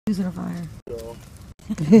Who's on fire?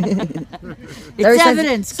 It's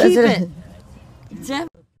evidence. Keep it. It's evidence.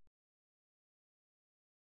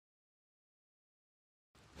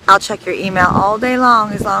 I'll check your email all day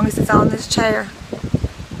long as it's on this chair.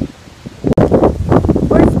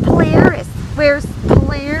 Where's Polaris? Where's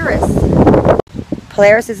Polaris?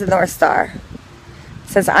 Polaris is the North Star.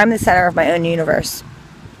 Since I'm the center of my own universe,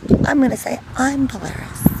 I'm going to say I'm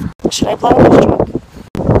Polaris. Should I play this truck?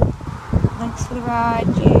 Thanks for the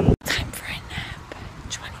ride, Jay. Time for a nap.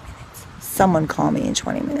 20 minutes. Someone call me in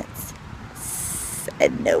 20 minutes.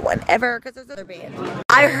 Said no one ever, because there's other band.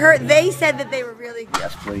 I heard they said that they were really good.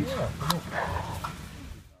 Yes, please.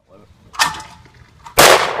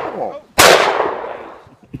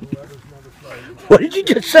 What did you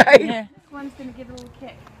just say? Yeah. This one's gonna give it a little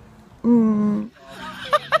kick. No,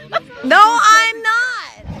 I'm not.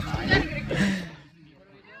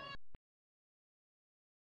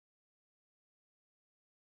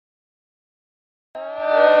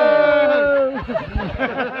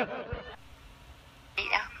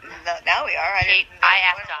 Now we are. I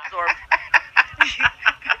have to absorb.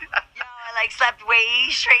 I like slept way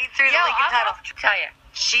straight through the Lincoln Tunnel. I'll tell you.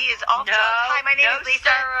 She is off drugs. Hi, my name is Lisa.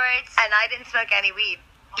 Steroids. And I didn't smoke any weed.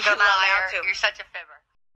 You liar. You're such a fibber.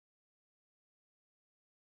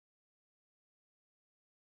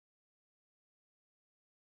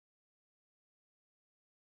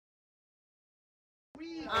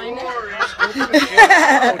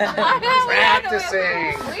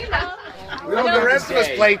 Practicing. The rest of us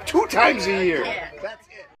play 2 times a year.